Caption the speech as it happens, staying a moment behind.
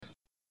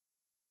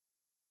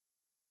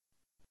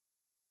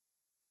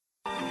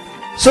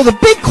So the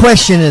big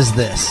question is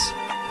this: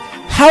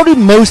 how do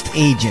most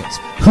agents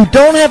who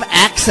don't have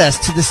access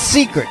to the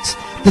secrets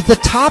that the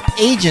top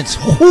agents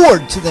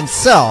hoard to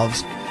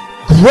themselves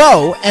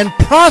grow and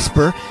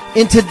prosper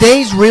in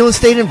today's real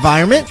estate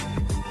environment?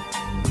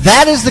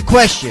 That is the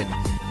question,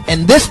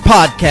 and this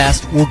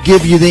podcast will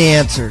give you the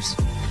answers.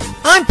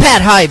 I'm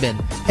Pat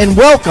Hiban, and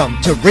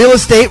welcome to Real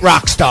Estate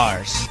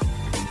Rockstars.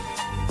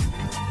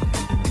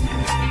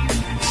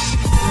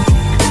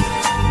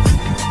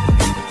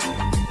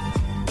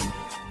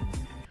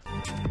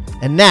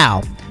 And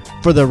now,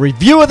 for the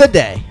review of the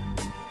day.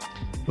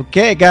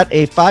 Okay, I got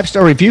a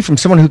 5-star review from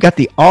someone who got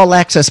the All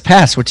Access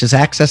Pass, which is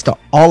access to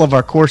all of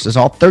our courses,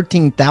 all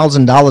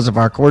 $13,000 of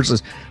our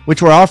courses,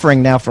 which we're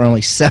offering now for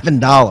only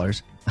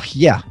 $7.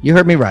 Yeah, you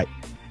heard me right.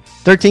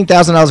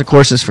 $13,000 of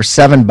courses for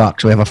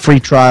 $7. We have a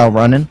free trial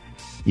running.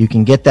 You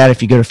can get that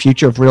if you go to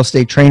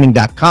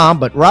futureofrealestatetraining.com.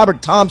 But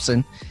Robert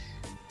Thompson,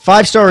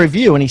 5-star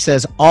review, and he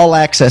says, All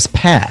Access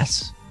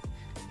Pass.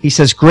 He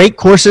says, great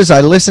courses.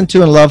 I listen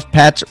to and love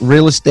Pat's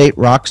Real Estate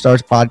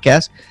Rockstars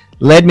podcast.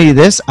 Led me to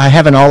this. I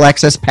have an All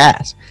Access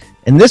Pass.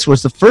 And this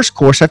was the first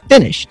course I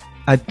finished.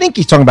 I think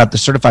he's talking about the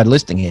certified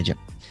listing agent.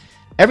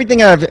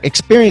 Everything I've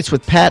experienced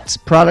with Pat's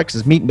products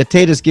is meat and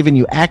potatoes, giving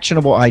you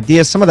actionable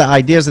ideas. Some of the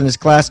ideas in this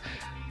class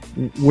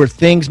were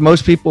things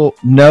most people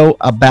know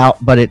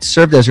about, but it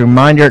served as a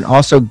reminder and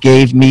also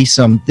gave me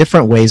some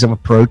different ways of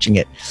approaching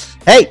it.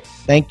 Hey,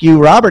 thank you,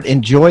 Robert.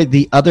 Enjoy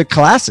the other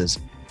classes.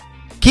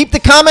 Keep the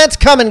comments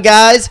coming,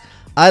 guys.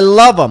 I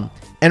love them.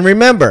 And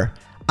remember,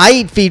 I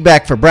eat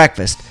feedback for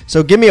breakfast,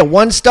 so give me a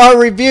 1-star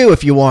review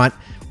if you want,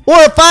 or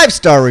a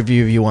 5-star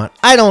review if you want.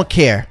 I don't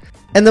care.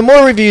 And the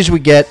more reviews we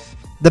get,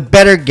 the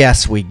better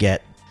guests we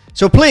get.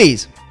 So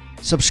please,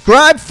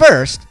 subscribe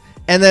first,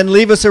 and then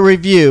leave us a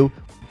review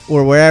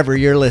or wherever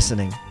you're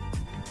listening.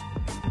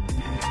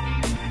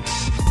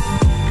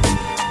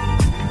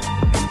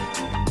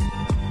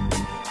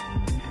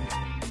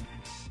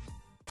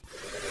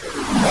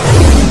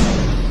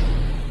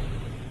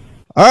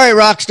 All right,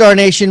 Rockstar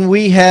Nation,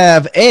 we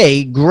have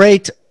a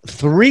great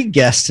 3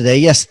 guests today.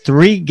 Yes,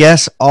 3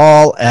 guests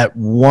all at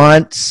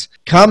once.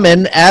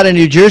 Coming out of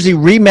New Jersey,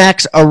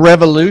 RE/MAX a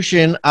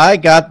Revolution. I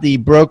got the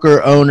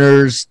broker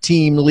owners,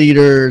 team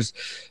leaders,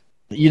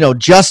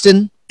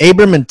 Justin,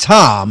 Abram, and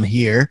Tom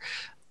here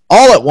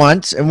all at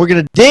once. And we're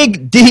going to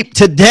dig deep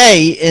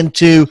today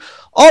into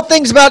all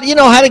things about,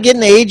 how to get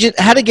an agent,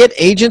 how to get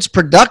agents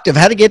productive,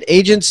 how to get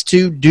agents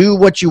to do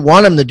what you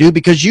want them to do,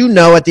 because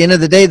at the end of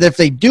the day that if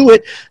they do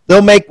it,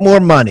 they'll make more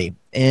money.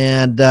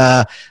 And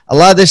a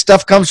lot of this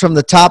stuff comes from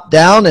the top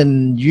down,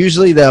 and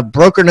usually the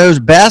broker knows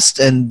best,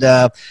 and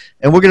we're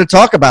going to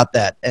talk about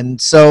that. And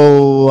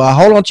so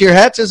hold on to your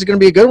hats. This is going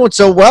to be a good one.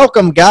 So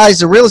welcome, guys,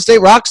 to Real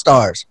Estate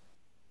Rockstars.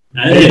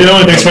 How you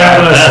doing? Thanks for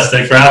having us.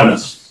 Thanks for having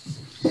us.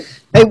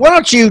 Hey, why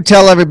don't you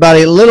tell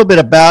everybody a little bit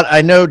about,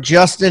 I know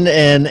Justin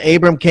and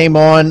Abram came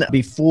on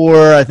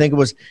before, I think it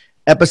was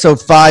episode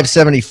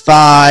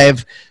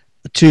 575,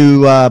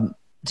 to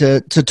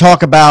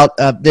talk about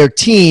their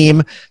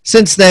team.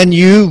 Since then,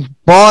 you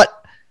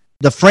bought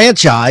the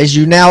franchise.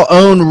 You now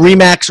own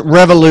RE/MAX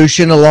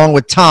Revolution along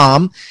with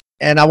Tom.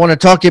 And I want to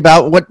talk to you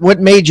about what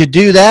made you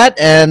do that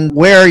and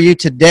where are you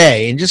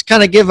today? And just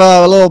kind of give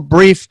a little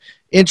brief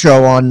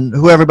intro on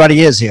who everybody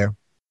is here.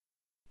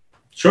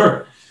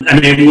 Sure. I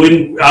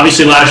mean,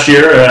 obviously last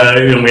year,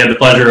 we had the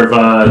pleasure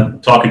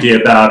of talking to you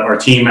about our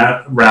team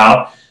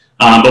route.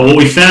 But what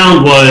we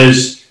found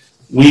was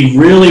we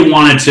really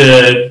wanted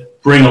to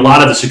bring a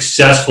lot of the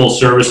successful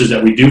services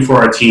that we do for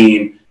our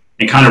team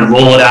and kind of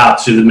roll it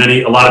out to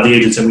a lot of the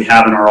agents that we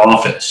have in our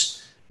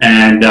office.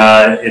 And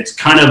it's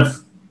kind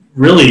of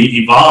really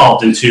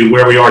evolved into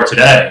where we are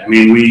today. I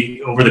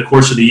mean, over the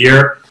course of the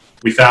year,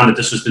 we found that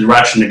this was the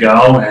direction to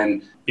go,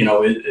 and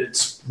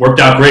it's worked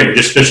out great. We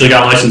just officially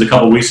got licensed a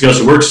couple of weeks ago,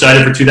 so we're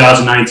excited for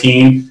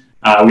 2019.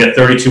 We got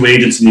 32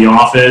 agents in the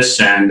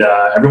office, and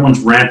everyone's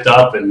ramped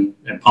up and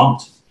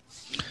pumped.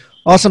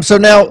 Awesome.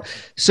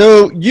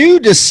 So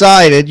you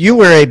decided you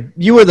were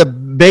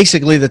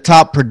basically the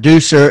top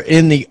producer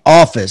in the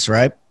office,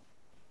 right?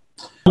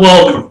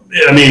 Well,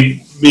 I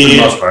mean, for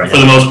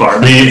the most part,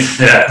 me,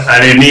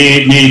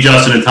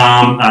 Justin, and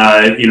Tom.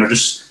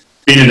 Just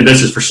being in the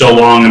business for so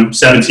long. I'm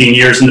 17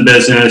 years in the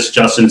business.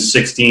 Justin's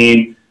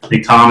 16. I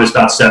think Tom is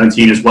about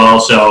 17 as well.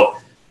 So,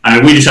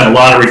 we just have a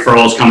lot of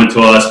referrals coming to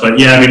us. But,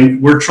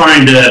 we're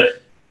trying to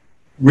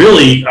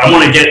really, I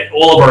want to get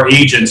all of our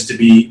agents to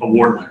be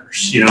award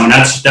winners, and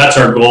that's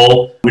our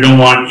goal. We don't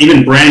want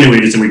even brand new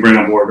agents that we bring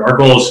on board. Our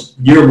goal is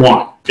year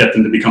one, get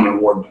them to become an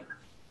award winner.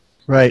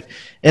 Right.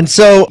 And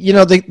so,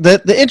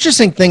 the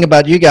interesting thing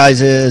about you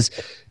guys is,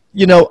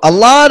 a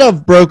lot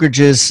of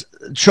brokerages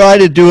try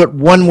to do it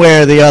one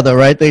way or the other,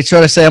 right? They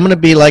try to say, I'm going to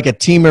be like a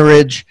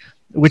teamerage,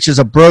 which is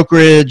a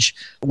brokerage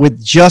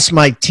with just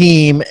my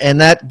team,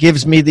 and that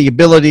gives me the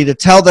ability to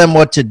tell them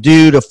what to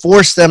do, to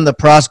force them to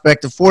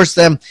prospect, to force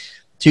them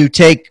to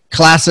take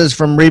classes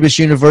from Rebus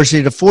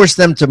University, to force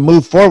them to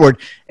move forward.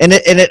 And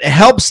it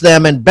helps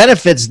them and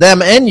benefits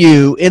them and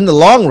you in the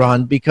long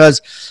run,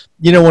 because,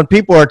 you know, when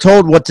people are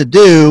told what to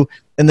do,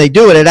 and they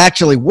do it, it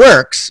actually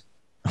works,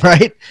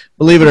 right?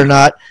 Believe it or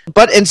not.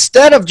 But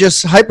instead of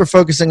just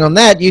hyper-focusing on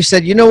that, you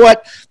said, you know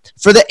what?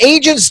 For the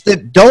agents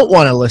that don't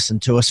want to listen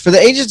to us, for the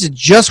agents that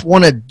just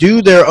want to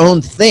do their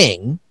own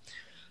thing,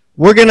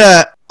 we're going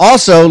to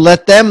also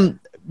let them,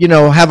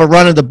 have a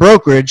run of the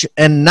brokerage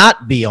and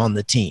not be on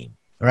the team,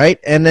 right?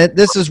 And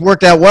this has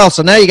worked out well.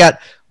 So now you got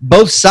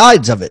both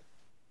sides of it.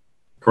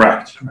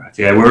 Correct.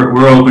 Yeah,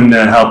 we're open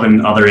to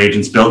helping other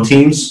agents build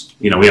teams.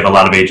 We have a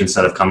lot of agents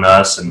that have come to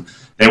us and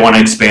they want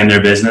to expand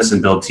their business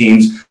and build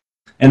teams,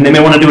 and they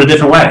may want to do it a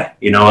different way.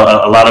 A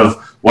lot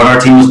of what our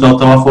team was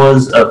built off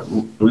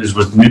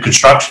was new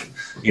construction.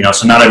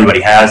 So not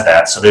everybody has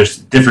that. So there's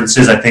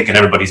differences, I think, in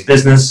everybody's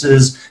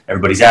businesses,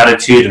 everybody's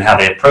attitude, and how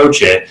they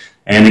approach it.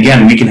 And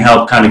again, we can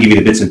help kind of give you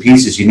the bits and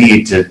pieces you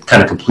need to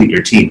kind of complete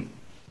your team.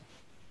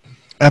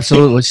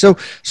 Absolutely. So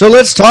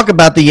let's talk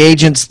about the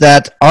agents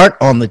that aren't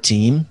on the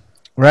team,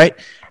 right?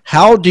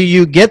 How do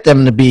you get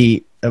them to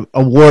be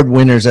award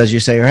winners, as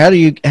you say, or how do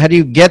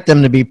you get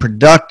them to be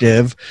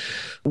productive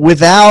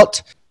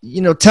without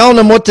telling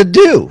them what to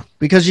do?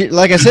 Because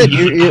like I said,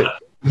 you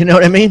know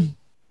what I mean?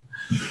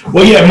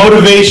 Well, yeah,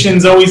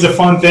 motivation's always a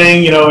fun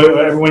thing.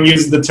 Everyone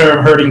uses the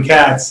term herding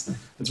cats.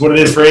 It's what it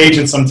is for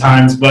agents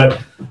sometimes. But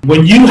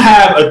when you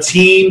have a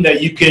team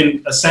that you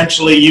can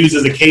essentially use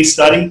as a case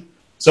study,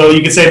 so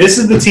you can say, this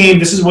is the team,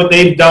 this is what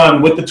they've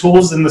done with the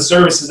tools and the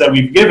services that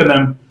we've given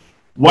them.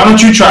 Why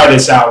don't you try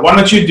this out? Why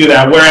don't you do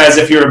that? Whereas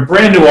if you're a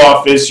brand new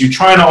office, you're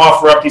trying to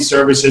offer up these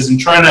services and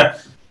trying to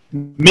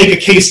make a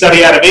case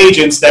study out of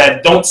agents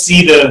that don't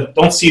see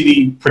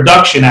the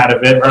production out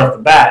of it right off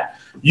the bat.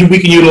 We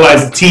can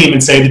utilize the team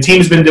and say the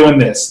team's been doing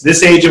this.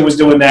 This agent was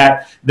doing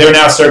that. They're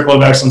now Circle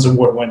of Excellence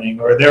award winning,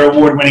 or they're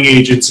award winning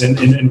agents in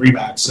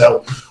RE/MAX.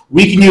 So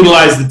we can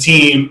utilize the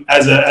team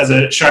as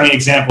a shining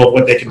example of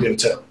what they can do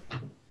too.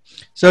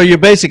 So you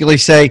basically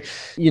say,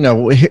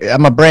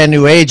 I'm a brand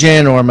new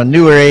agent or I'm a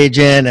newer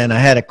agent and I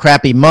had a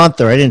crappy month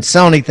or I didn't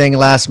sell anything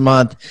last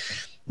month.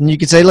 And you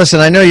can say, listen,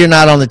 I know you're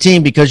not on the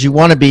team because you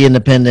want to be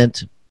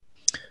independent,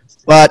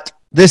 but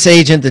this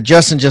agent that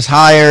Justin just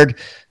hired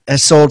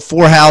has sold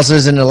 4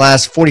 houses in the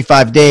last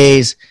 45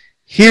 days.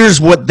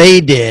 Here's what they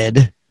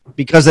did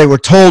because they were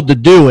told to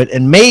do it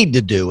and made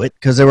to do it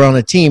because they were on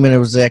a team and it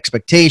was the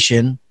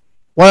expectation.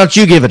 Why don't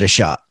you give it a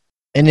shot?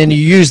 And then you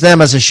use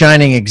them as a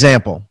shining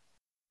example.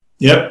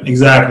 Yep,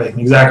 exactly.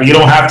 You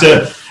don't have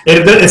to,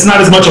 it's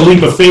not as much a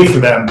leap of faith for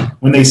them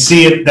when they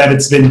see it that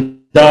it's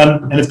been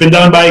done. And it's been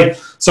done by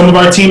some of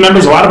our team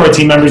members. A lot of our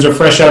team members are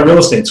fresh out of real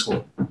estate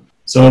school.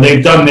 So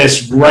they've done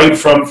this right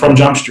from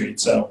Jump Street.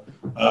 So,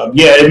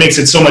 it makes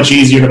it so much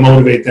easier to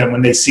motivate them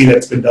when they see that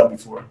it's been done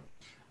before.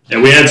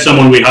 And we had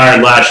someone we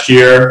hired last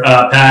year,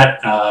 Pat,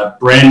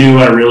 brand new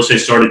out of real estate,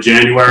 started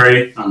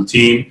January on the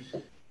team.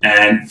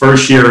 And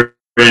first year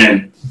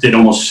in, did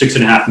almost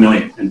 $6.5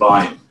 million in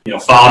volume.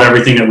 Followed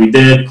everything that we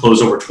did,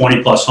 closed over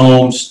 20 plus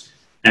homes.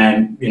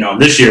 And,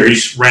 this year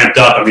he's ramped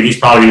up. I mean, he's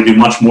probably going to do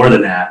much more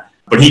than that,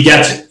 but he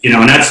gets it,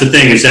 and that's the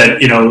thing is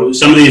that,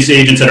 some of these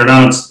agents that are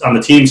not on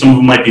the team, some of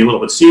them might be a little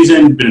bit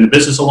seasoned, been in the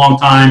business a long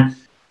time.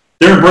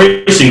 They're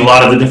embracing a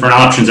lot of the different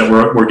options that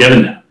we're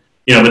giving them.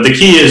 But the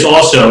key is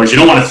also is you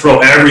don't want to throw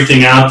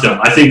everything out to them.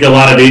 I think a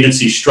lot of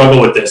agencies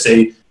struggle with this.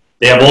 They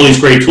have all these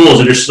great tools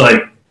and they're just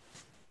like,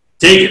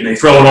 take it, and they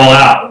throw it all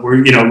out.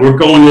 We're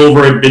going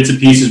over it bits and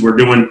pieces. We're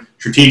doing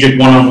strategic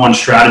one-on-one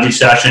strategy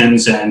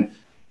sessions, and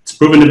it's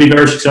proven to be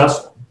very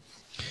successful.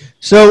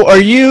 So are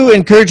you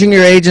encouraging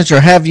your agents, or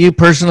have you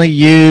personally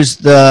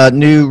used the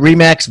new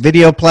RE/MAX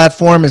video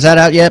platform? Is that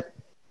out yet?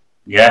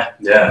 Yeah.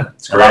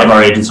 A lot of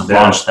our agents have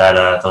launched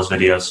those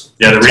videos.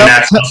 Yeah, the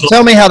RE/MAX.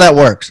 Tell me how that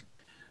works.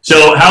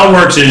 So how it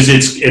works is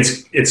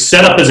it's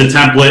set up as a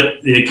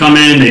template. They come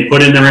in, they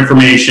put in their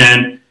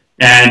information,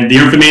 and the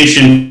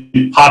information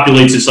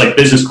populates this like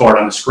business card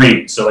on the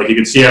screen. So like you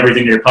can see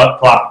everything you're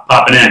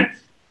popping in.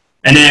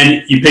 And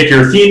then you pick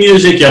your theme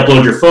music, you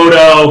upload your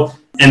photo,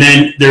 and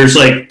then there's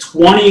like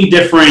 20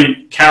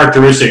 different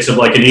characteristics of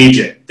like an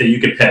agent that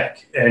you could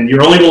pick. And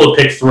you're only able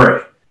to pick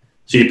 3.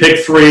 So you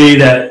pick 3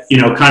 that,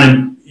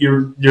 kind of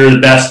you're the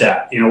best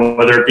at,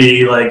 whether it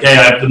be like, hey,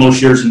 I have the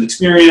most years of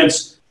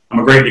experience, I'm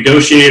a great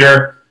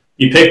negotiator.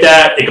 You pick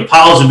that, it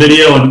compiles a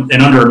video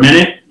in under a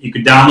minute. You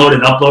could download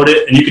and upload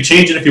it, and you could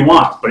change it if you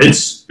want. But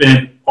it's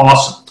been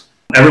awesome.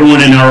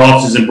 Everyone in our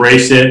offices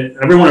embraced it.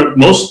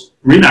 Most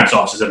RE/MAX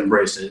offices have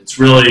embraced it. It's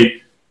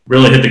really,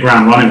 really hit the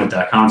ground running with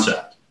that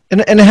concept.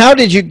 And how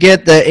did you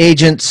get the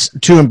agents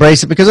to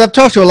embrace it? Because I've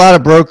talked to a lot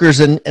of brokers,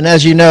 and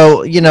as you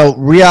know,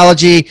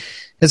 Realogy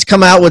has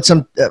come out with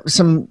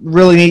some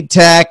really neat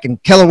tech,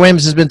 and Keller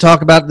Williams has been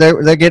talking about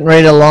they're getting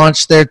ready to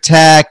launch their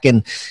tech,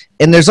 and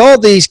there's all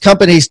these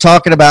companies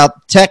talking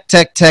about tech.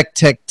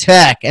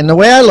 And the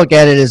way I look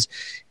at it is,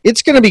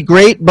 it's going to be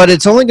great, but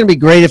it's only going to be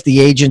great if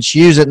the agents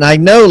use it. And I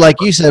know, like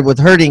you said, with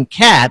herding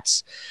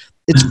cats,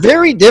 it's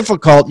very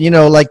difficult,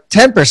 like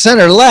 10%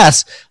 or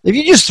less. If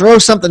you just throw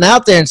something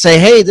out there and say,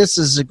 hey, this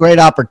is a great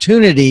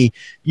opportunity,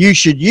 you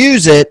should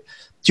use it,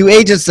 to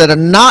agents that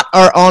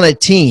are on a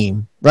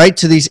team, right,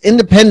 to these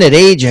independent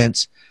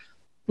agents,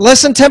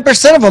 less than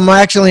 10% of them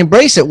actually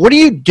embrace it. What do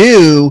you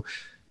do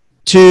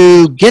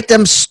to get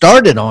them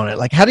started on it?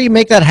 Like, how do you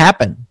make that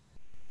happen?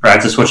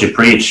 Practice what you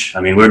preach.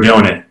 I mean, we're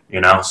doing it,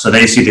 so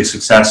they see the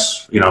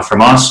success,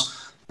 from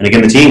us and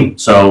again, the team.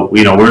 So,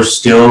 we're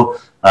still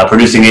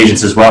producing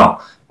agents as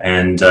well.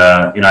 And,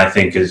 I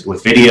think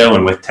with video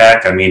and with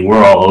tech, I mean,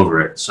 we're all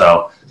over it.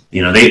 So,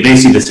 they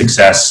see the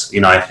success,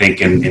 I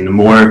think, and the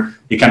more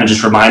you kind of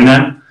just remind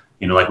them,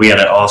 like we had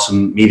an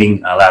awesome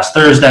meeting last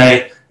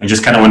Thursday and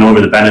just kind of went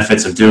over the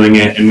benefits of doing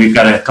it. And we've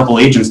got a couple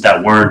agents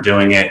that weren't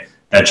doing it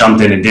that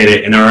jumped in and did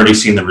it, and they're already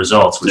seeing the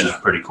results, which is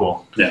pretty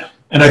cool. Yeah.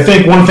 And I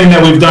think one thing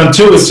that we've done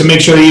too is to make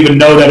sure they even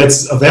know that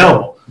it's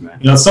available.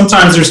 Right.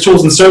 Sometimes there's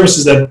tools and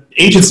services that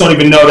agents don't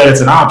even know that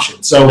it's an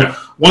option. So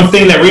one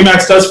thing that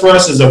RE/MAX does for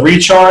us is a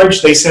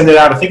recharge. They send it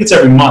out, I think it's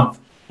every month.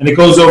 And it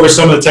goes over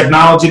some of the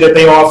technology that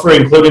they offer,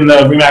 including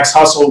the RE/MAX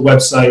Hustle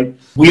website.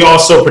 We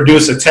also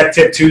produce a Tech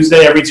Tip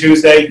Tuesday every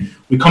Tuesday.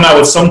 We come out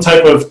with some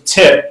type of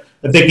tip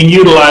that they can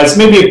utilize,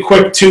 maybe a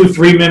quick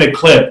 2-3 minute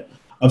clip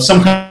of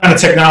some kind of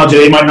technology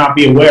they might not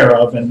be aware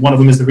of. And one of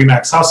them is the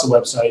RE/MAX Hustle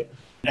website.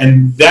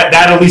 And that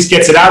at least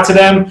gets it out to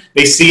them.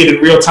 They see it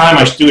in real time.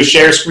 I do a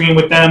share screen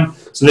with them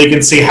so they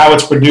can see how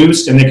it's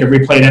produced and they can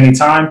replay it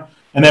anytime.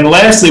 And then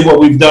lastly, what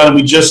we've done,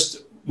 we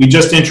just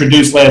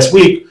introduced last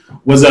week,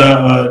 was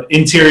a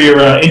interior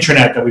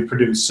intranet that we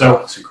produced.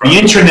 So the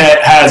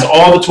intranet has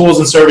all the tools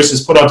and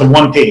services put onto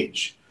one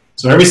page.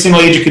 So every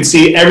single agent can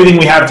see everything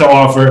we have to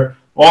offer,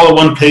 all on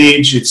one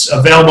page. It's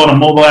available on a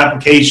mobile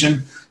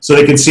application, so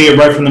they can see it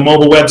right from the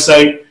mobile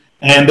website.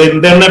 And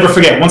they'll never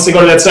forget. Once they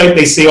go to that site,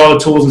 they see all the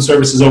tools and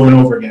services over and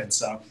over again.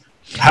 So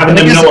having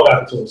them know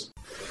about the tools.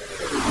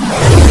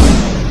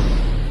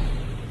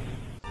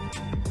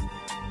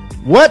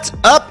 What's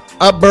up,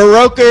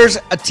 brokers,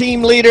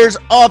 team leaders,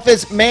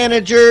 office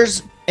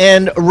managers,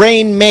 and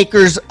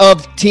rainmakers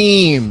of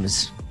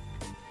teams?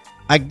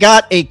 I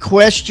got a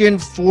question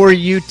for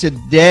you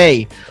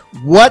today.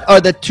 What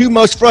are the two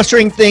most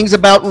frustrating things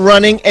about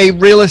running a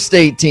real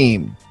estate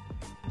team?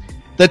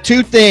 The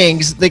two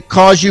things that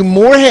cause you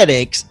more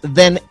headaches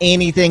than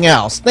anything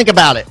else. Think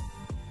about it.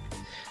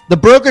 The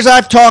brokers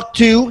I've talked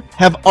to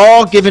have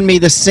all given me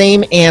the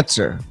same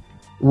answer: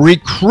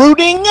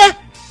 recruiting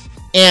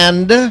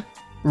and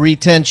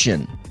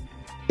retention.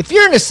 If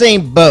you're in the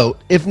same boat,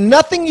 if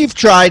nothing you've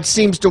tried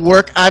seems to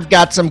work, I've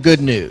got some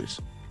good news.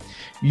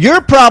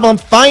 Your problem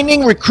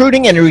finding,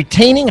 recruiting, and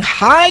retaining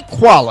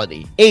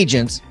high-quality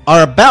agents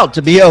are about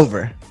to be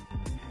over.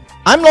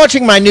 I'm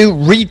launching my new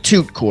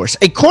Retoot course,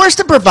 a course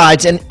that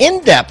provides an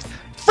in-depth,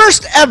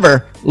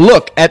 first-ever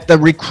look at the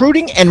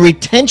recruiting and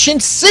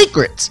retention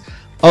secrets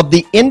of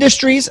the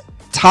industry's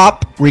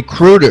top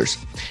recruiters.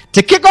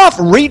 To kick off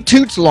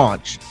Retoot's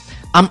launch,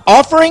 I'm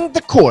offering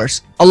the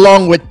course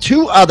along with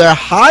 2 other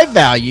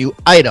high-value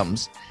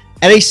items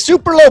at a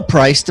super low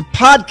price to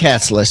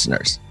podcast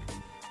listeners.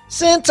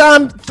 Since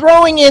I'm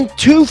throwing in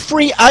 2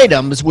 free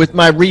items with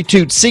my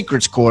Retoot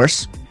Secrets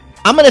course,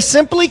 I'm going to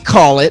simply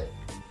call it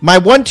my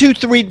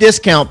 1-2-3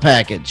 discount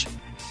package.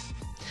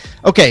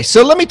 Okay,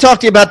 so let me talk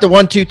to you about the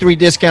 1-2-3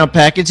 discount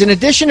package. In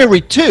addition to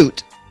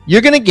Retoot, you're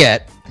going to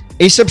get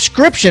a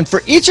subscription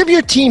for each of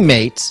your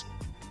teammates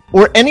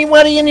or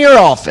anybody in your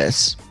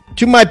office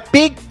to my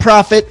Big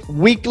Profit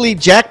weekly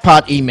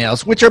jackpot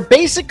emails, which are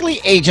basically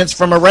agents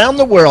from around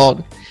the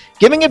world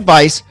giving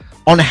advice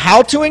on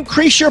how to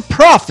increase your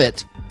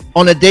profit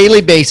on a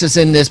daily basis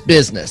in this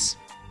business.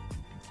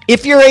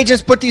 If your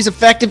agents put these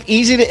effective,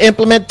 easy to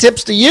implement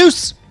tips to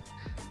use,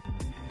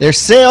 their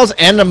sales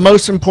and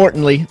most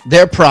importantly,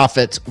 their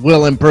profits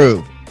will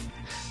improve.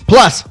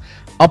 Plus,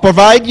 I'll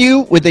provide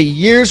you with a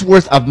year's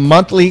worth of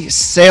monthly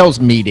sales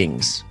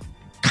meetings,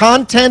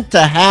 content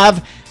to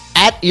have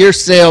at your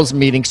sales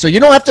meeting so you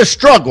don't have to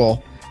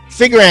struggle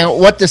figuring out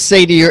what to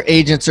say to your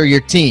agents or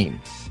your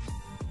team.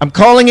 I'm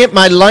calling it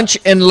my Lunch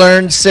and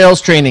Learn sales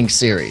training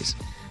series.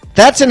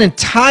 That's an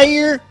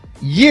entire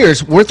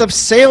year's worth of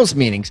sales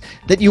meetings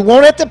that you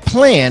won't have to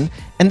plan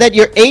and that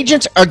your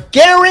agents are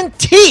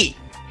guaranteed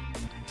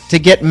to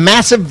get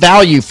massive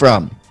value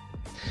from.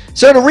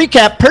 So to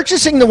recap,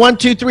 purchasing the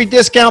 1-2-3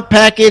 discount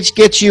package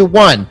gets you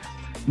 1,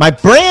 my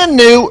brand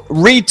new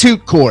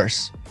Retoot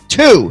course,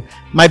 2,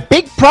 my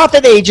Big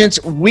Profit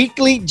Agents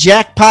weekly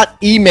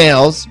jackpot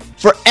emails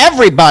for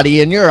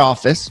everybody in your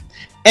office,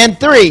 and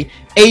 3,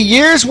 a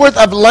year's worth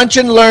of Lunch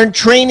and Learn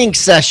training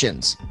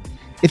sessions.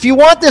 If you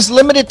want this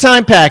limited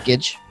time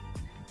package,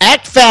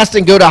 act fast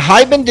and go to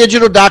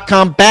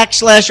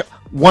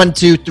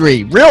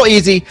hibandigital.com/123. Real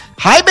easy,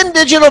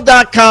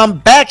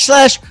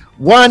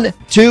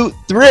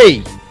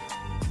 hibandigital.com/123.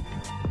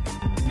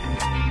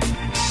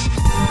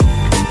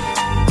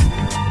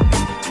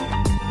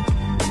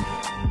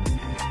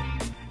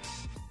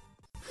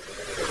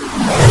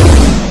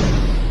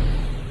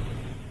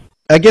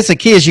 I guess the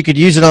key is you could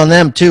use it on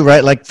them too,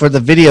 right? Like for the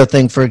video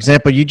thing, for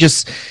example, you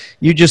just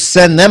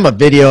send them a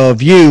video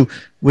of you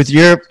with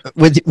your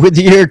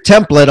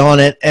template on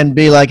it and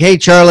be like, hey,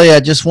 Charlie, I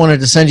just wanted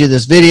to send you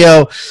this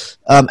video.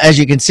 As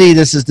you can see,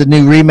 this is the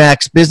new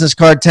Remax business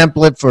card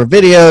template for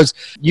videos.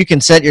 You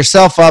can set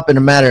yourself up in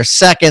a matter of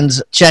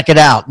seconds. Check it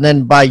out. And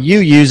then by you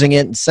using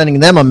it and sending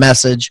them a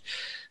message,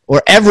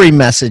 or every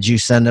message you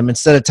send them,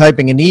 instead of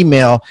typing an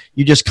email,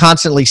 you just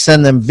constantly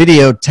send them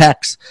video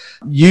text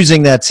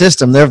using that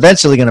system. They're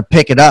eventually going to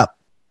pick it up.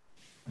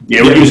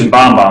 Yeah, we're using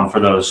BombBomb for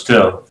those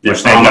too.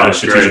 Which they've got a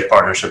strategic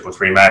partnership with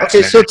Remax.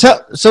 Okay,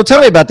 so tell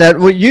me about that.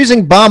 We're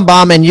using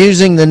BombBomb and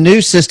using the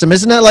new system.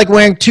 Isn't that like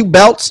wearing two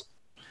belts?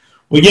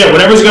 Well, yeah,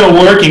 whatever's going to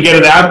work and get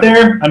it out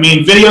there. I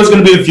mean, video is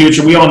going to be the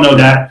future. We all know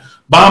that.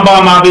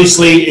 BombBomb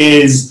obviously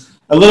is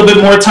a little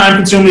bit more time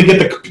consuming to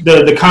get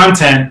the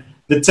content.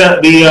 The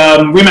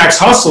Remax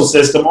Hustle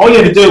system, all you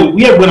had to do,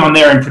 we had went on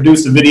there and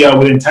produced a video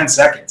within 10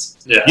 seconds.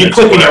 Yeah, you're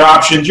clicking your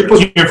options, you're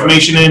putting your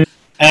information in,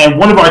 and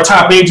one of our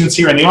top agents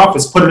here in the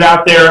office put it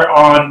out there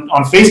on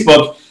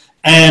Facebook,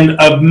 and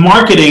a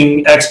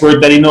marketing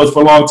expert that he knows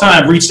for a long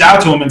time reached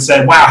out to him and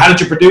said, wow, how did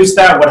you produce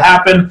that? What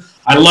happened?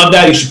 I love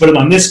that. You should put it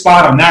on this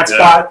spot, on that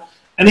spot.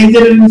 And he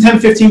did it in 10,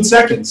 15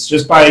 seconds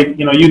just by,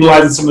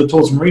 utilizing some of the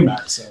tools from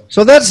Remax.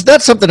 So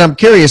that's something I'm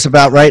curious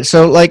about, right?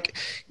 So, like,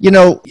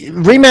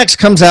 Remax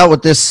comes out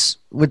with this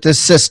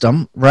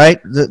system,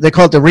 right? They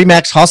call it the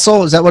Remax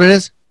Hustle. Is that what it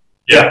is?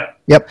 Yeah.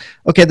 Yep.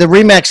 Okay, the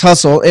Remax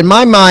Hustle. In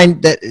my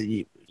mind, that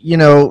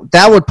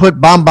that would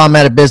put BombBomb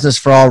out of business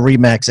for all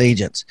Remax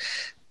agents.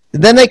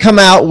 Then they come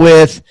out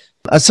with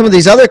some of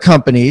these other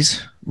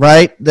companies,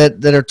 right,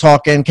 that are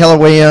talking. Keller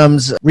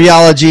Williams,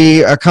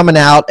 Realogy are coming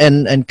out,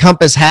 and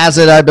Compass has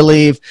it, I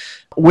believe,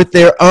 with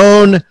their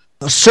own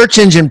search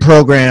engine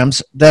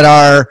programs that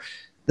are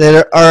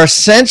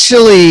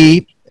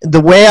essentially,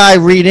 the way I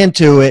read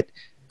into it,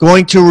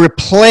 going to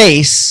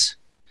replace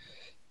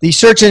the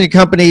search engine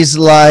companies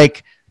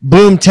like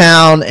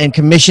Boomtown and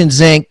Commissions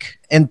Inc.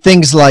 and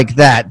things like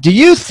that. Do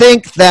you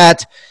think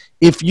that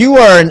if you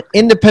are an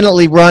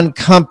independently run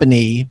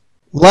company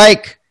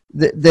like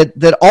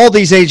that all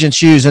these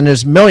agents use, and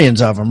there's millions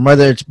of them,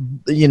 whether it's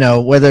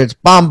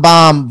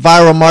BombBomb,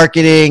 Viral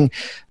Marketing,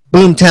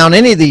 Boomtown,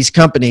 any of these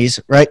companies,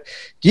 right?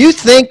 Do you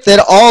think that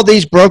all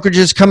these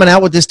brokerages coming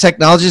out with this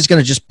technology is going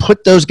to just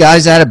put those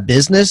guys out of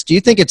business? Do you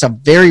think it's a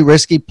very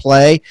risky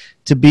play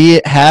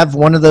to have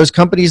one of those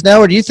companies now,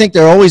 or do you think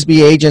there'll always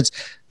be agents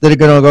that are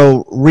going to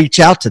go reach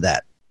out to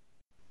that?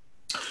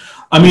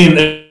 I mean,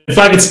 if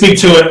I could speak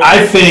to it,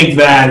 I think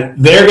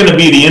that they're going to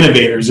be the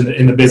innovators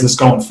in the business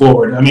going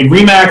forward. I mean,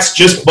 Remax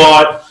just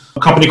bought a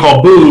company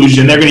called Booge,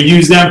 and they're going to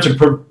use them to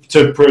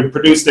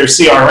produce their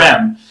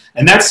CRM.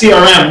 And that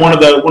CRM,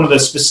 one of the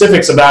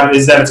specifics about it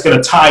is that it's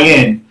going to tie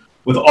in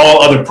with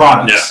all other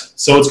products. Yeah.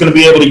 So it's going to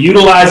be able to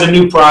utilize a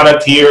new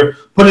product here,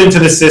 put it into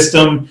the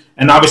system,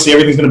 and obviously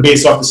everything's going to be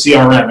based off the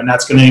CRM, and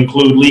that's going to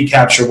include lead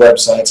capture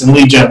websites and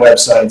lead gen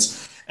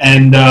websites.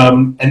 And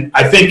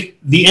I think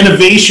the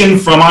innovation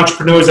from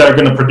entrepreneurs that are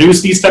going to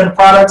produce these type of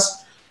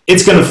products,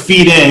 it's going to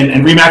feed in,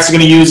 and Remax is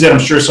going to use it. I'm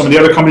sure some of the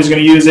other companies are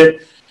going to use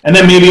it, and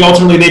then maybe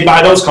ultimately they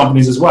buy those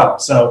companies as well.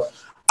 So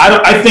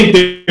I think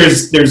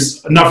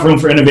there's enough room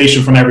for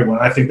innovation from everyone.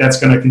 I think that's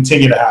going to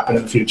continue to happen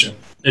in the future.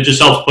 It just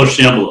helps push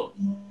the envelope.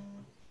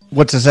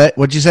 What'd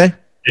you say?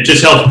 It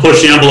just helps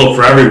push the envelope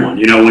for everyone.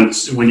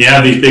 When you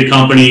have these big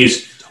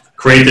companies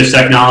create this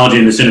technology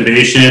and this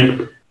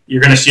innovation,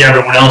 you're going to see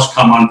everyone else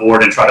come on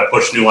board and try to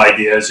push new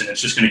ideas, and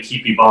it's just going to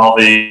keep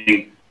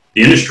evolving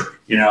the industry.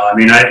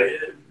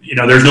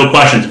 There's no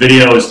questions.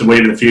 Video is the way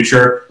to the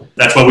future.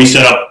 That's why we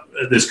set up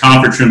this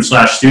conference room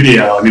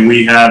 /studio. I mean,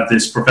 we have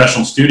this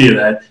professional studio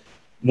that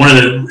one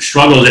of the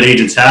struggles that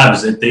agents have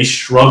is that they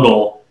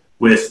struggle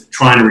with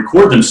trying to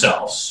record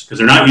themselves because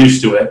they're not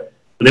used to it,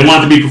 but they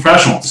want it to be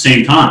professional at the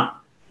same time.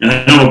 And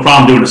I don't have a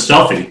problem doing a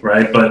selfie,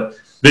 right? But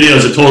video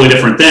is a totally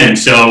different thing.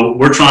 So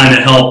we're trying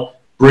to help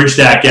bridge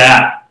that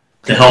gap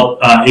to help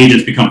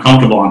agents become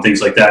comfortable on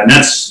things like that. And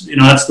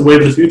that's the way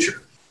of the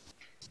future.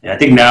 Yeah, I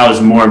think now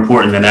is more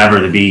important than ever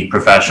to be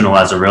professional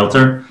as a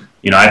realtor.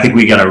 I think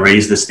we got to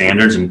raise the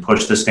standards and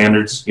push the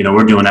standards.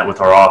 We're doing that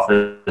with our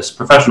office.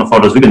 Professional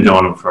photos, we've been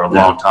doing them for a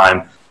long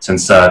time,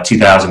 since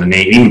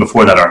 2008. Even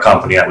before that, our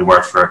company that we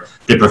worked for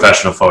did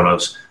professional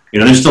photos.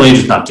 There's still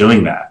agents not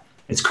doing that.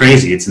 It's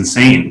crazy. It's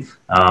insane.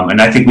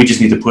 And I think we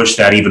just need to push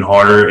that even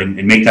harder and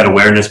make that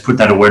awareness, put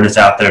that awareness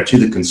out there to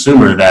the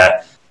consumer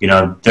that,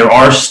 there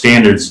are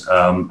standards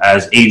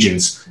as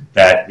agents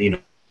that,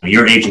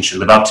 your agent should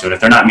live up to. And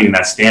if they're not meeting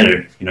that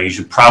standard, you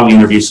should probably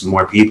interview some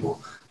more people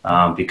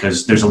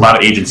because there's a lot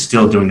of agents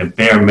still doing the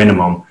bare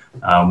minimum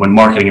when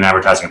marketing and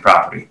advertising a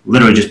property.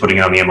 Literally just putting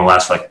it on the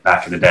MLS like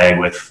back in the day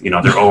with,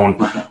 their own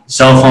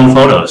cell phone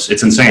photos.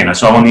 It's insane. I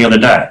saw one the other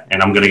day,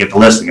 and I'm going to get the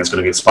listing. It's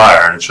going to get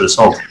expired, and it should have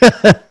sold.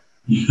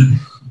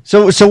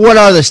 So what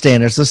are the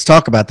standards? Let's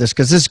talk about this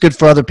because this is good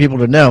for other people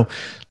to know.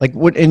 Like,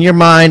 what in your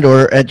mind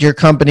or at your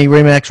company,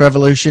 Remax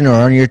Revolution, or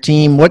on your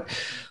team, what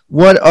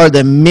are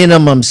the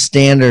minimum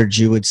standards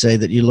you would say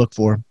that you look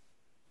for?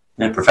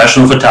 Yeah,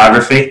 professional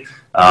photography.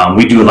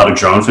 We do a lot of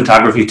drone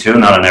photography too,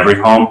 not on every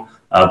home,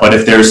 But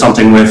if there's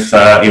something with,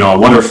 a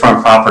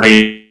waterfront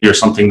property or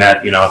something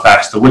that,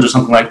 backs to the woods or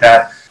something like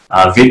that,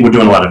 we're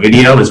doing a lot of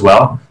video as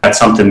well. That's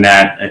something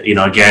that,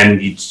 again,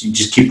 you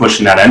just keep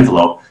pushing that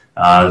envelope.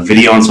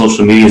 Video on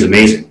social media is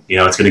amazing.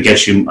 It's going to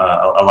get you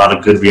a lot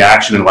of good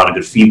reaction and a lot of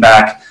good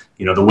feedback.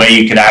 The way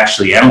you could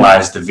actually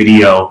analyze the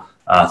video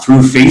through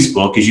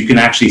Facebook is you can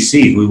actually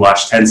see who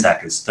watched 10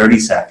 seconds, 30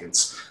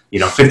 seconds,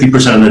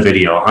 50% of the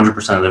video,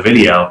 100% of the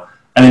video,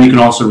 and then you can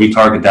also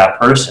retarget that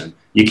person.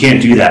 You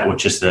can't do that with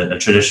just a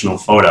traditional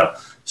photo.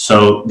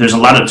 So there's a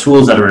lot of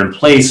tools that are in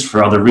place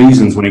for other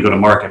reasons when you go to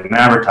market and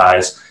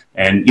advertise.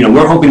 And,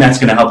 we're hoping that's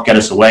going to help get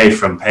us away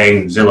from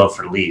paying Zillow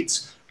for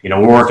leads.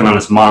 We're working on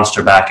this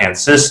monster back-end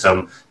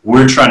system.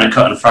 We're trying to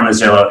cut in front of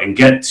Zillow and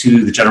get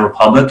to the general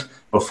public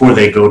before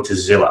they go to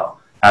Zillow.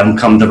 Have them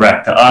come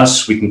direct to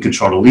us. We can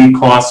control the lead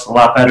costs a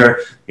lot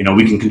better.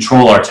 We can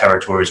control our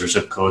territories or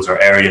zip codes or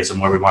areas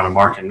and where we want to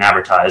market and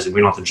advertise. And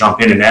we don't have to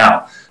jump in and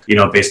out,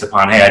 based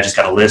upon, hey, I just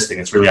got a listing.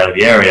 It's really out of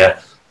the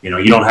area.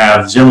 You don't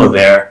have Zillow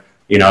there.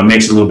 It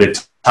makes it a little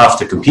bit tough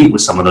to compete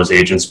with some of those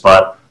agents.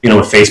 But,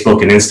 with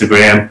Facebook and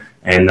Instagram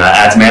and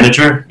Ads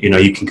Manager,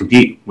 you can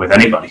compete with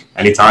anybody,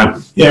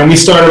 anytime. Yeah, and we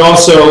started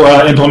also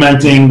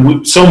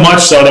implementing, so much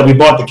so that we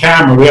bought the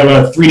camera. We have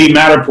a 3D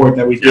Matterport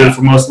that we do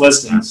for most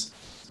listings.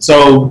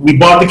 So we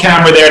bought the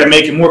camera there to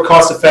make it more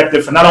cost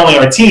effective for not only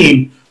our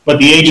team, but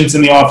the agents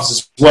in the office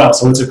as well.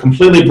 So it's a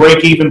completely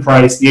break-even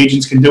price. The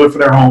agents can do it for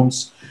their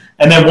homes.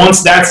 And then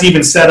once that's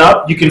even set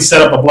up, you can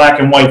set up a black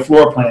and white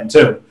floor plan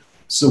too.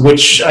 So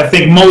which I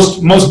think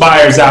most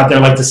buyers out there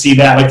like to see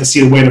that, like to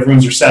see the way the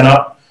rooms are set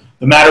up.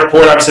 The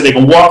Matterport, obviously they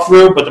can walk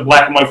through, but the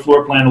black and white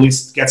floor plan at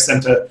least gets them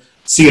to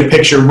see a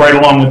picture right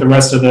along with the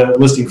rest of the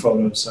listing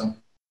photos. So.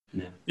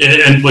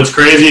 And what's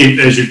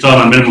crazy, as you're talking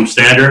about minimum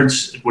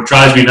standards, what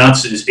drives me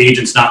nuts is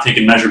agents not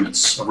taking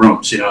measurements of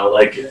rooms.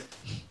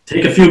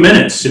 Take a few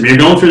minutes. You're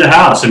going through the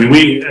house.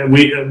 We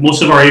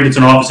most of our agents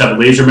in our office have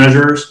laser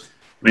measurers.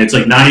 It's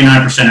like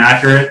 99%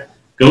 accurate.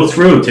 Go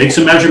through, take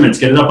some measurements,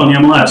 get it up on the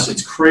MLS.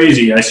 It's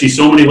crazy. I see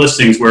so many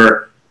listings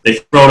where they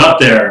throw it up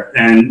there,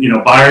 and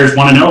buyers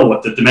want to know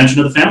what the dimension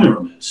of the family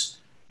room is.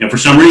 For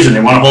some reason,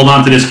 they want to hold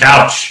on to this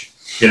couch.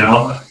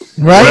 Right?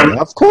 Whatever.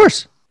 Of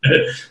course.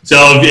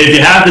 So if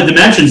you have the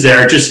dimensions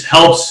there, it just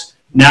helps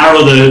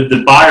narrow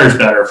the buyers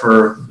better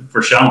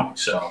for showing.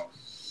 So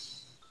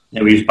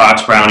we use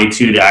Box Brownie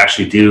too to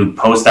actually do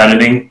post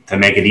editing to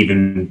make it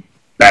even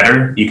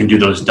better. You can do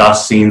those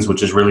dust scenes,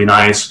 which is really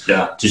nice.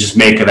 Yeah. To just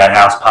make that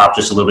house pop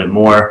just a little bit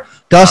more.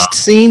 Dust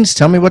scenes.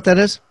 Tell me what that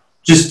is.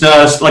 Just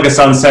like a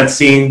sunset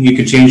scene. You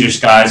could change your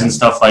skies and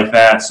stuff like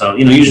that. So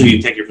usually you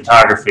take your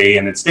photography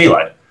and it's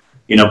daylight.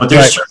 But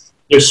there's Right.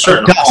 There's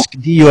certain Dusk,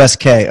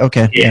 D-U-S-K.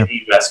 Okay. Yeah,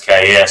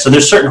 D-U-S-K, yeah. So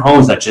there's certain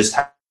homes that just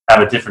have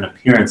a different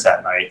appearance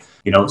at night.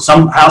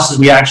 Some houses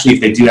we actually,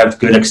 if they do have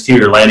good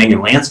exterior lighting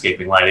and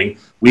landscaping lighting,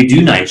 we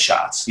do night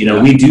shots.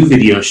 We do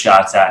video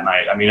shots at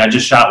night. I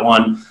just shot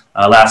one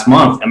last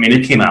month.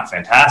 It came out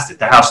fantastic.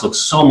 The house looks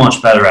so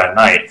much better at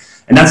night.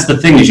 And that's the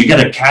thing is you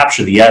got to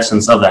capture the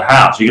essence of the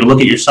house. You got to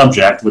look at your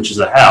subject, which is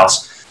the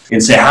house,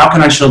 and say, how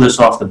can I show this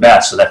off the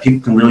best so that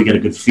people can really get a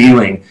good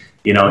feeling,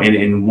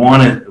 and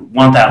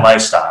want that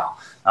lifestyle.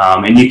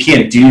 And you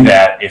can't do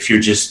that if you're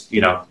just,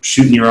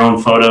 shooting your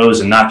own photos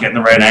and not getting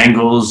the right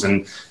angles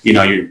and,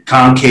 you're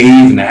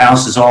concave and the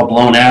house is all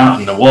blown out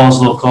and the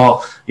walls look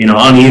all,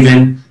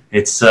 uneven.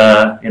 It's,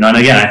 and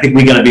again, I think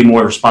we got to be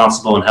more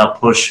responsible and help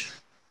push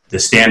the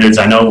standards.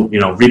 I know,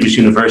 Rebus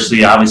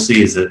University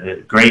obviously is a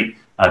great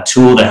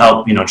tool to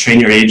help, train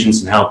your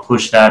agents and help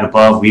push that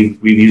above.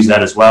 We've used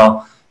that as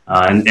well.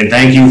 And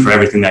thank you for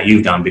everything that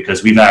you've done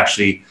because we've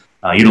actually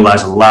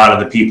utilized a lot of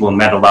the people and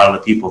met a lot of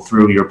the people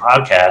through your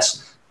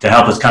podcast to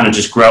help us kind of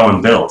just grow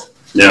and build.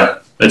 Yeah,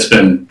 it's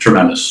been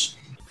tremendous.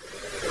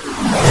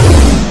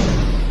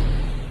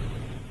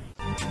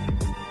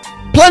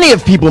 Plenty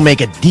of people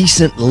make a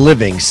decent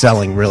living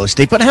selling real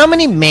estate, but how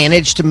many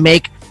manage to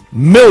make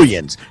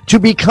millions to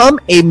become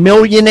a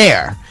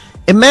millionaire?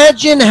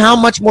 Imagine how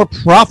much more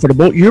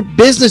profitable your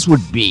business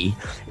would be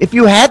if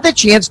you had the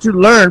chance to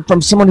learn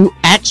from someone who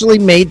actually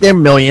made their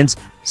millions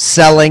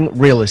selling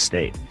real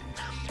estate.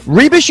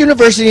 Rebus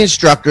University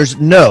instructors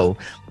know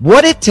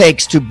what it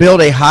takes to build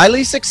a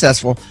highly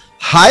successful,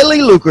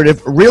 highly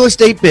lucrative real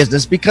estate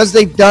business because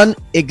they've done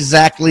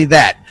exactly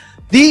that.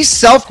 These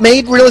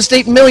self-made real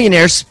estate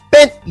millionaires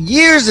spent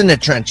years in the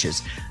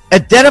trenches,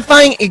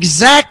 identifying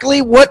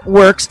exactly what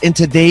works in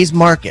today's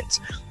markets.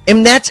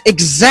 And that's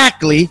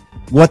exactly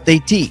what they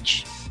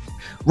teach.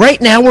 Right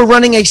now, we're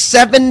running a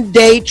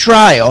 7-day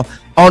trial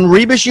on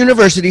Rebus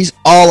University's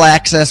All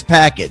Access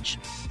package.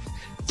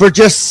 For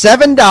just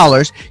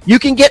 $7, you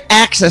can get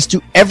access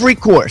to every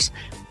course.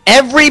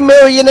 Every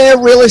millionaire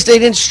real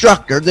estate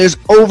instructor, there's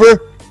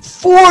over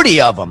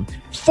 40 of them.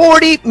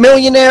 40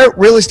 millionaire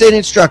real estate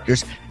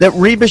instructors that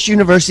Rebus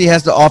University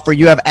has to offer.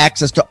 You have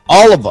access to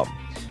all of them.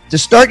 To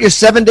start your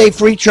 7-day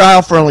free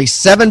trial for only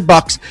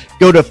 $7,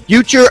 go to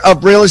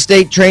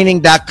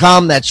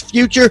futureofrealestatetraining.com. That's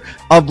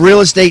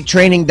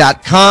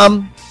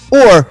futureofrealestatetraining.com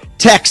or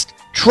text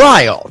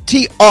TRIAL,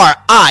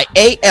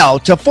 TRIAL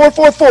to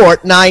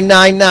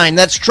 444-999.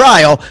 That's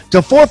TRIAL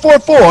to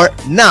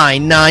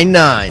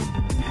 444-999.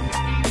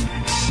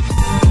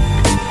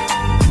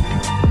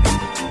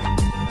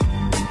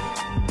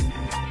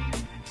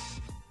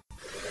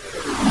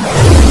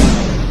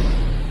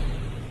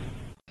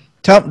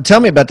 Tell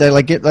me about that.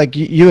 Like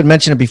you had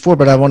mentioned it before,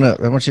 but I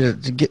want you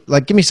to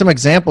give me some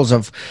examples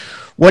of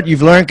what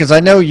you've learned, because I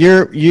know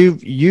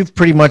you've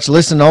pretty much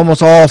listened to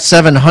almost all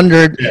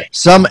 700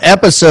 some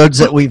episodes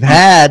that we've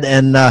had,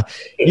 and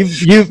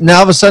you've now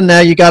all of a sudden now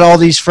you got all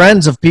these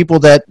friends of people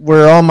that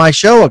were on my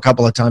show a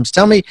couple of times.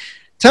 Tell me,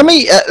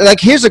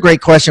 like, here's a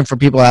great question for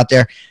people out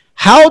there: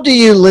 how do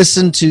you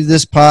listen to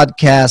this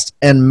podcast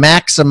and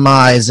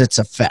maximize its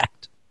effect?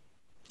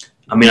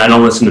 I mean, I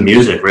don't listen to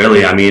music,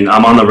 really. I mean,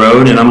 I'm on the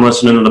road and I'm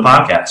listening to the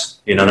podcast.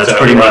 That's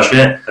pretty much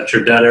it. That's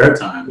your dead air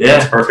time. Yeah.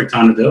 It's perfect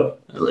time to do it.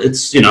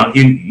 It's,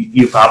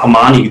 you pop them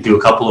on, you can do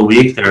a couple a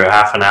week. They're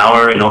half an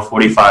hour,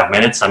 45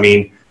 minutes. I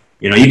mean,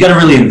 you got to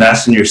really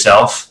invest in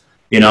yourself,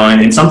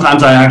 and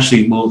sometimes I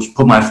actually will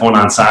put my phone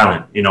on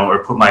silent,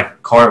 or put my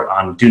car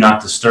on do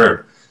not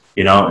disturb,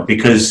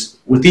 because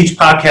with each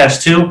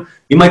podcast too,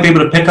 you might be able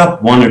to pick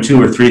up 1 or 2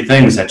 or 3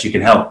 things that you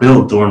can help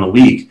build during the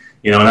week.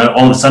 And then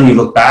all of a sudden you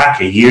look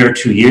back a year or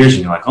 2 years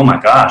and you're like, oh my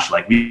gosh,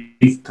 like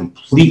we've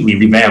completely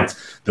revamped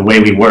the way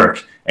we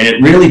work. And it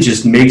really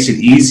just makes it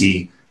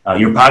easy.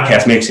 Your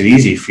podcast makes it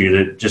easy for you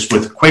to just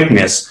with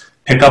quickness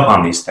pick up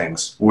on these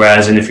things.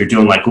 Whereas if you're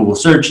doing like Google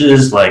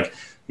searches, like,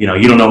 you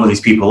don't know who these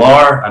people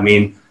are. I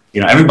mean,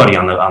 everybody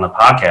on the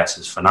podcast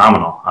is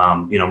phenomenal.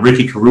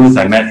 Ricky Carruth,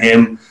 I met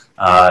him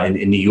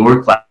in New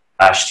York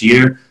last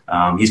year.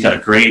 He's got a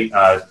great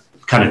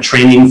kind of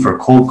training for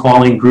cold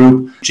calling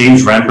group.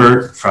 James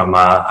Rembert from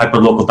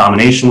Hyperlocal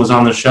Domination was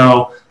on the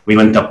show. We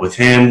linked up with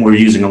him. We're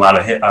using a lot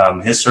of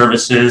his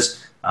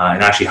services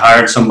and actually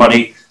hired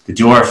somebody to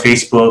do our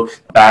Facebook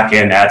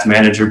back-end ads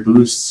manager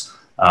boosts.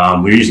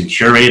 We're using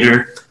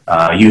Curator.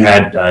 You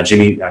had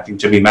Jimmy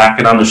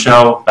Mackin on the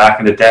show back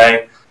in the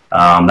day.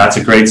 That's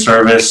a gret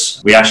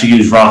service. We actually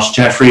use Ross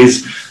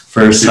Jeffries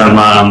for some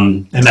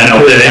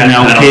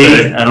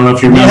NLP. I don't know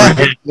if you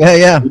remember.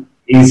 Yeah.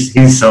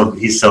 He's so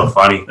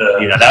funny.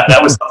 That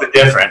was something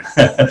different,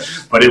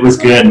 but it was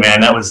good,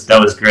 man. That was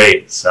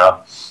great.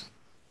 So.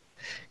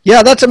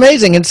 Yeah, that's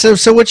amazing. And so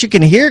what you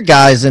can hear,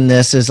 guys, in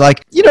this is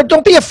like,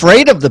 don't be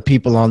afraid of the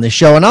people on this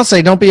show. And I'll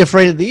say, don't be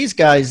afraid of these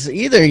guys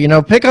either.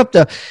 Pick up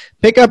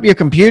your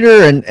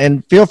computer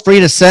and feel free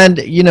to send,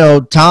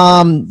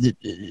 Tom,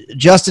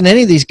 Justin,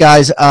 any of these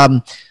guys,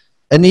 an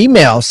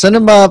email, send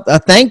them a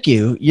thank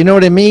you. You know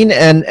what I mean?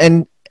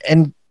 And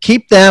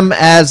keep them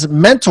as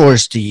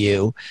mentors to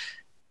you.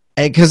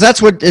 Because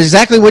that's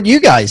exactly what you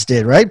guys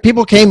did, right?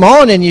 People came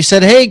on and you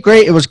said, hey,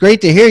 great. It was great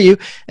to hear you.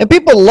 And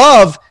people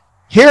love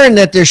hearing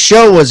that their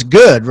show was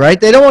good, right?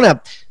 They don't want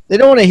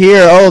to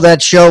hear, oh,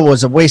 that show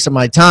was a waste of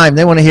my time.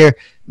 They want to hear,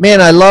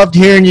 man, I loved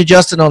hearing you,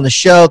 Justin, on the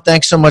show.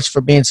 Thanks so much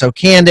for being so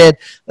candid.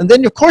 And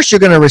then, of course, you're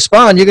going to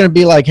respond. You're going to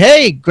be like,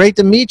 hey, great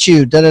to meet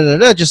you,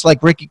 just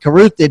like Ricky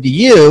Carruth did to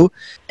you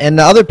and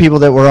the other people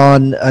that were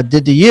on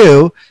did to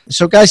you.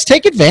 So, guys,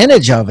 take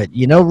advantage of it.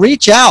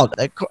 Reach out.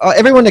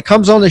 Everyone that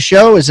comes on the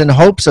show is in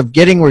hopes of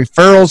getting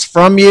referrals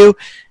from you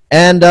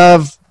and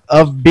of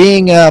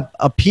being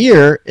a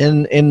peer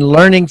in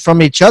learning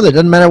from each other.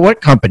 Doesn't matter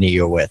what company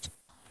you're with.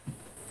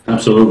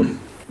 Absolutely.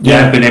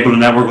 Yeah, I've been able to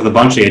network with a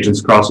bunch of agents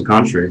across the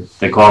country.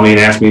 They call me and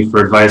ask me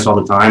for advice all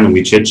the time, and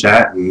we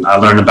chit-chat, and I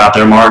learn about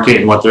their market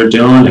and what they're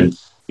doing, and,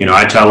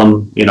 I tell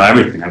them,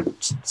 everything. I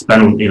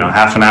spend,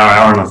 half an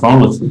hour on the phone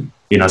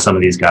with, some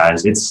of these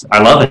guys.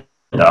 I love it,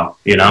 though.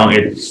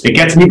 It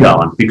gets me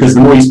going, because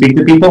the more you speak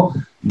to people,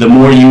 the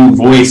more you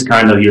voice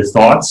kind of your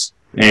thoughts.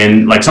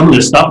 And like some of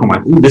this stuff, I'm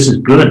like, ooh, this is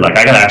good. Like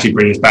I got to actually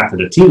bring this back to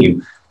the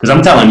team, because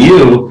I'm telling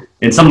you,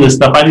 and some of this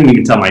stuff I didn't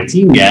even tell my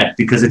team yet,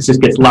 because it just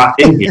gets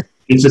locked in here.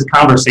 It's just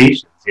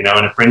conversations, and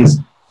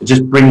it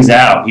just brings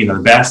out,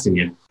 the best in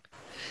you.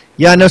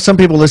 Yeah, I know some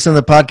people listen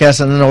to the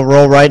podcast and then they'll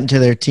roll right into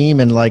their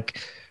team and like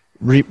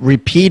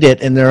repeat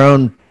it in their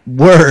own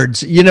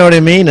words. You know what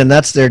I mean? And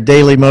that's their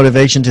daily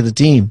motivation to the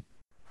team.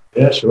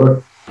 Yeah,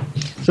 sure.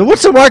 So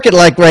what's the market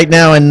like right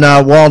now in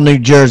Wall, New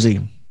Jersey?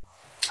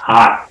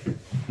 Hot.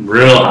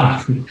 Real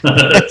hot.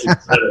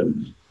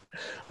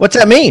 What's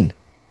that mean?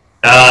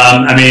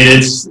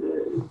 It's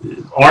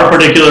our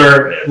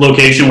particular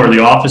location where the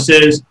office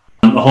is.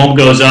 The home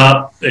goes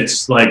up.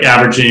 It's like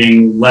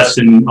averaging less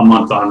than a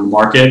month on the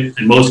market.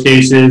 In most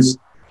cases,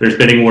 there's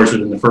bidding wars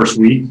within the first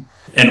week.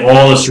 And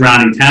all the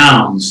surrounding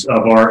towns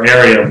of our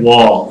area of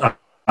Wall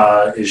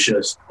is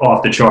just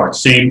off the charts.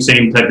 Same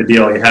type of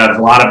deal. You have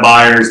a lot of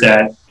buyers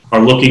that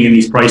are looking in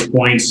these price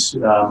points.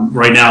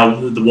 Right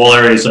now, the Wall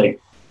area is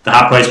like the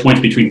hot price points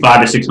between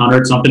 500 to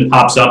 600. Something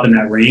pops up in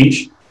that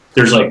range.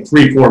 There's like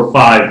 3, 4,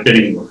 5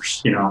 bidding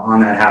wars, on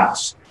that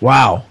house.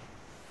 Wow.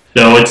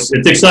 So it's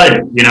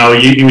exciting.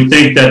 You would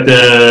think that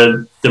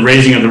the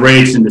raising of the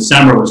rates in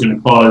December was going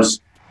to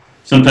cause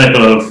some type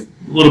of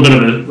a little bit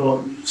of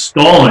a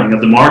stalling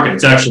of the market.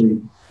 It's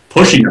actually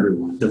pushing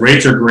everyone. The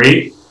rates are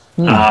great.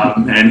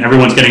 and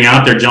everyone's getting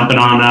out there jumping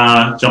on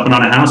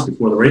a house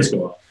before the rates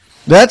go up.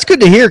 That's good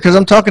to hear, because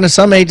I'm talking to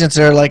some agents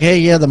that are like, hey,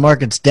 yeah, the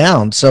market's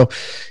down. So,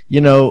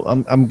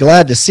 I'm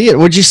glad to see it.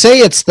 Would you say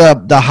it's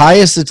the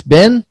highest it's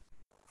been?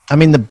 I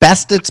mean, the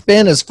best it's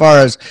been as far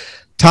as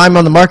time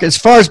on the market, as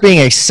far as being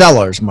a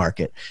seller's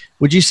market.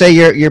 Would you say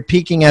you're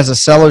peaking as a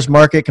seller's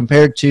market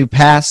compared to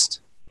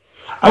past?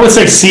 I would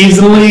say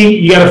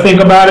seasonally, you got to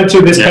think about it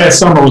too. This past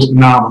summer was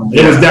phenomenal.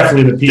 It was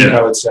definitely the peak,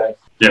 I would say.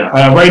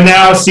 Yeah. Right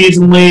now,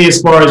 seasonally,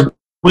 as far as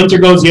winter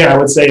goes, I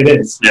would say it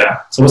is.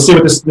 Yeah. So we'll see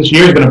what this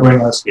year is going to bring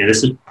us. Yeah,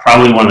 this is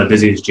probably one of the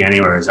busiest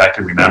Januaries I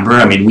can remember.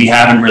 I mean, we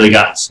haven't really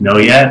gotten snow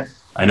yet.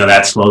 I know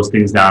that slows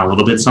things down a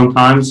little bit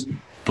sometimes,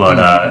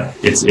 but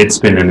it's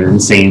been an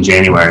insane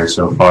January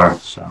so far.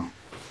 So.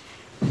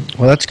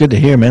 Well, that's good to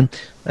hear, man.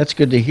 That's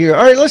good to hear.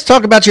 All right, let's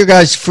talk about your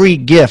guys' free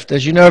gift.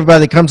 As you know,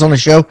 everybody that comes on the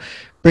show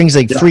brings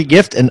a free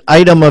gift, an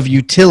item of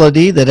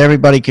utility that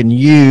everybody can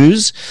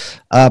use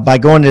by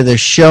going to their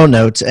show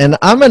notes. And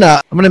I'm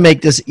gonna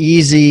make this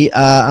easy.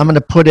 I'm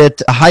gonna put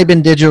it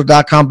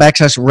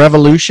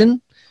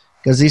hibandigital.com/revolution,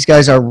 because these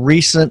guys are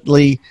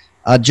recently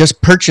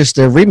just purchased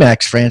their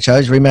Remax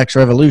franchise, Remax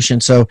Revolution.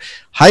 So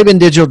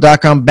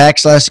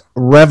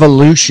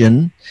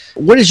hibandigital.com/revolution.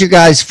 What is your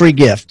guys' free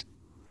gift?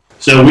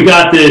 So we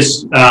got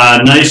this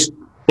nice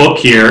book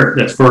here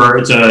it's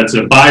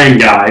a buying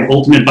guide,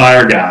 ultimate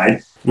buyer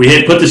guide. We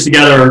had put this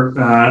together,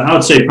 I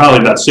would say probably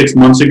about 6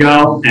 months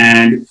ago,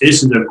 and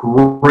this is a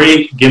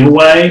great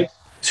giveaway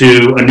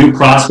to a new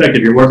prospect.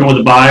 If you're working with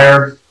a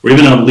buyer or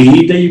even a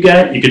lead that you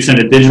get, you could send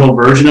a digital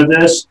version of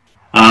this.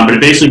 But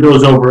it basically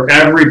goes over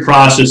every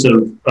process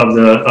of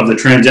the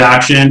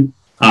transaction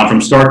from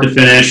start to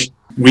finish.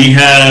 We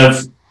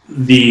have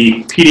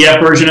the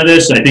PDF version of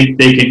this. I think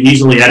they can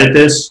easily edit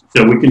this,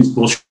 so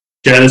we'll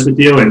share this with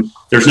you. And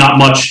there's not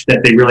much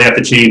that they really have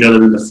to change other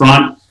than the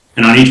front.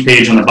 And on each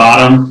page on the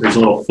bottom, there's a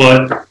little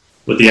foot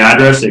with the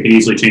address. They can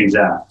easily change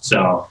that.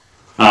 So,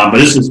 but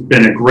this has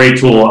been a great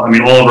tool. I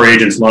mean, all of our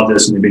agents love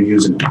this, and they've been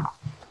using it.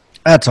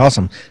 That's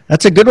awesome.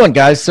 That's a good one,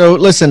 guys. So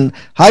listen,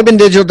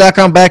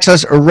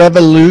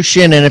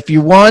 hibandigital.com/revolution. And if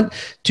you want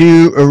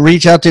to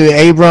reach out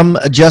to Abram,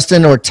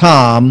 Justin, or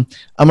Tom,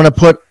 I'm going to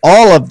put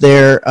all of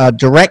their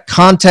direct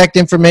contact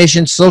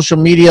information, social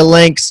media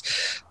links,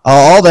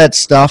 all that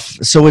stuff.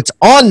 So it's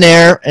on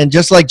there. And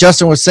just like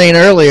Justin was saying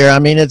earlier, I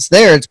mean, it's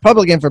there. It's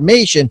public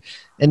information,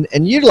 and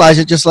utilize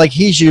it just like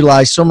he's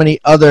utilized so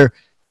many other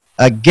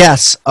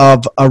guests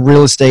of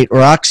real estate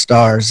rock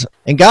stars.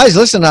 And guys,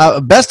 listen,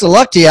 best of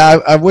luck to you.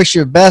 I wish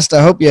you the best.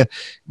 I hope you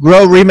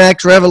grow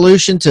Remax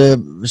Revolution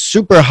to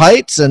super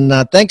heights. And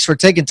thanks for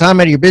taking time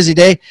out of your busy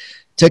day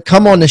to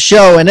come on the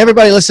show. And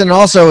everybody listening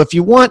also, if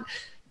you want,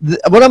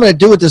 what I'm going to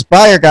do with this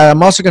buyer guide,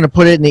 I'm also going to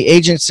put it in the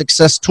Agent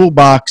Success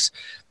Toolbox,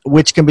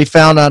 which can be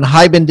found on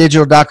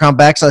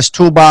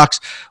hibandigital.com/toolbox,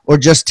 or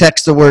just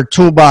text the word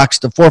toolbox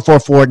to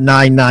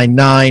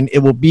 444-999. It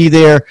will be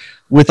there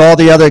with all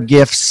the other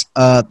gifts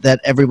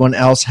that everyone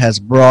else has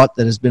brought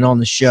that has been on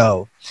the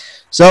show.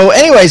 So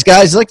anyways,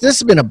 guys, this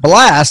has been a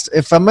blast.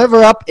 If I'm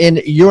ever up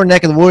in your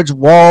neck of the woods,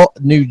 Wall,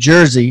 New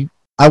Jersey,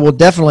 I will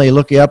definitely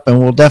look you up, and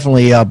we'll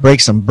definitely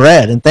break some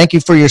bread. And thank you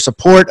for your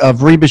support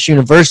of Rebus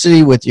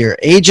University with your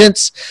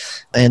agents.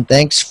 And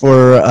thanks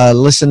for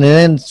listening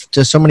in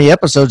to so many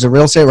episodes of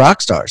Real Estate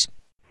Rockstars.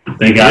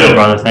 Thank you,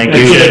 brother. Thank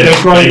you. Thanks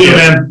for all you do,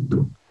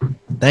 man.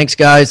 Thanks,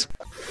 guys.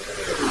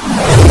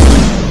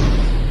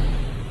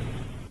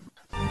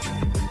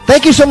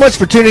 Thank you so much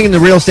for tuning in to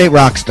Real Estate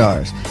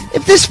Rockstars.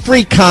 If this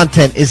free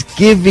content is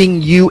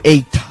giving you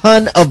a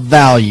ton of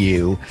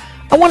value,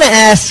 I want to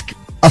ask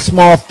a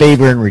small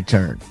favor in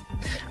return.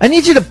 I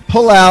need you to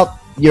pull out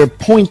your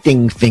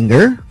pointing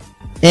finger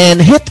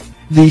and hit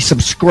the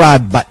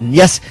subscribe button.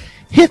 Yes,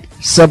 hit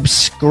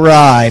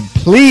subscribe,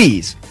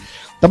 please.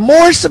 The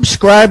more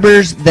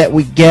subscribers that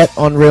we get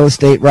on Real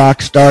Estate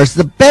Rockstars,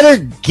 the better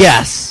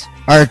guests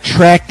are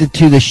attracted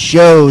to the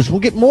shows.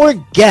 We'll get more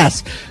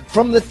guests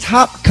from the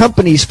top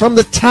companies, from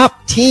the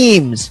top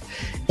teams,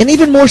 and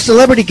even more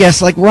celebrity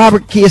guests like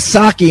Robert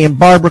Kiyosaki and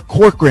Barbara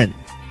Corcoran.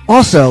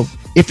 Also,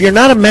 if you're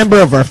not a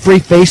member of our free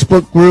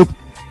Facebook group,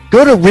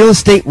 go to Real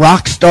Estate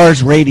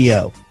Rockstars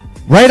Radio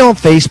right on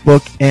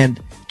Facebook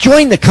and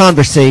join the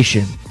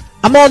conversation.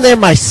 I'm on there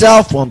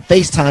myself on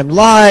FaceTime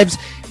Lives,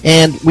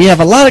 and we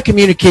have a lot of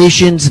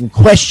communications and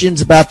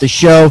questions about the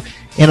show,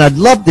 and I'd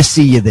love to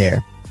see you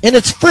there. And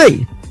it's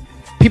free.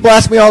 People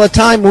ask me all the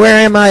time, where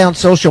am I on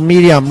social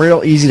media? I'm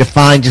real easy to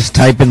find. Just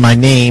type in my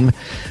name.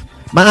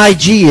 My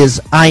IG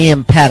is I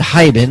am Pat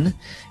Hiban.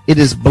 It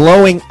is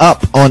blowing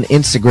up on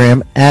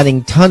Instagram,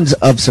 adding tons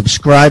of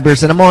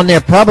subscribers, and I'm on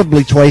there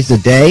probably twice a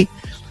day.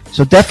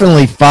 So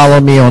definitely follow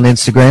me on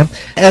Instagram,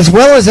 as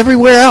well as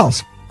everywhere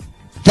else.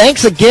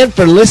 Thanks again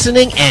for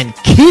listening, and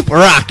keep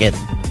rocking.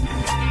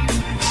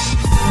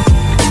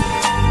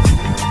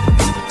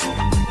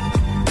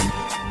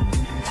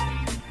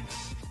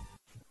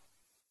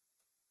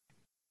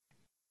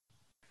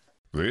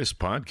 This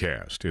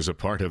podcast is a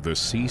part of the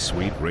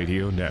C-Suite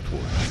Radio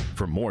Network.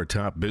 For more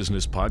top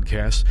business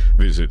podcasts,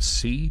 visit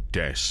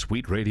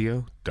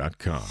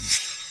c-suiteradio.com.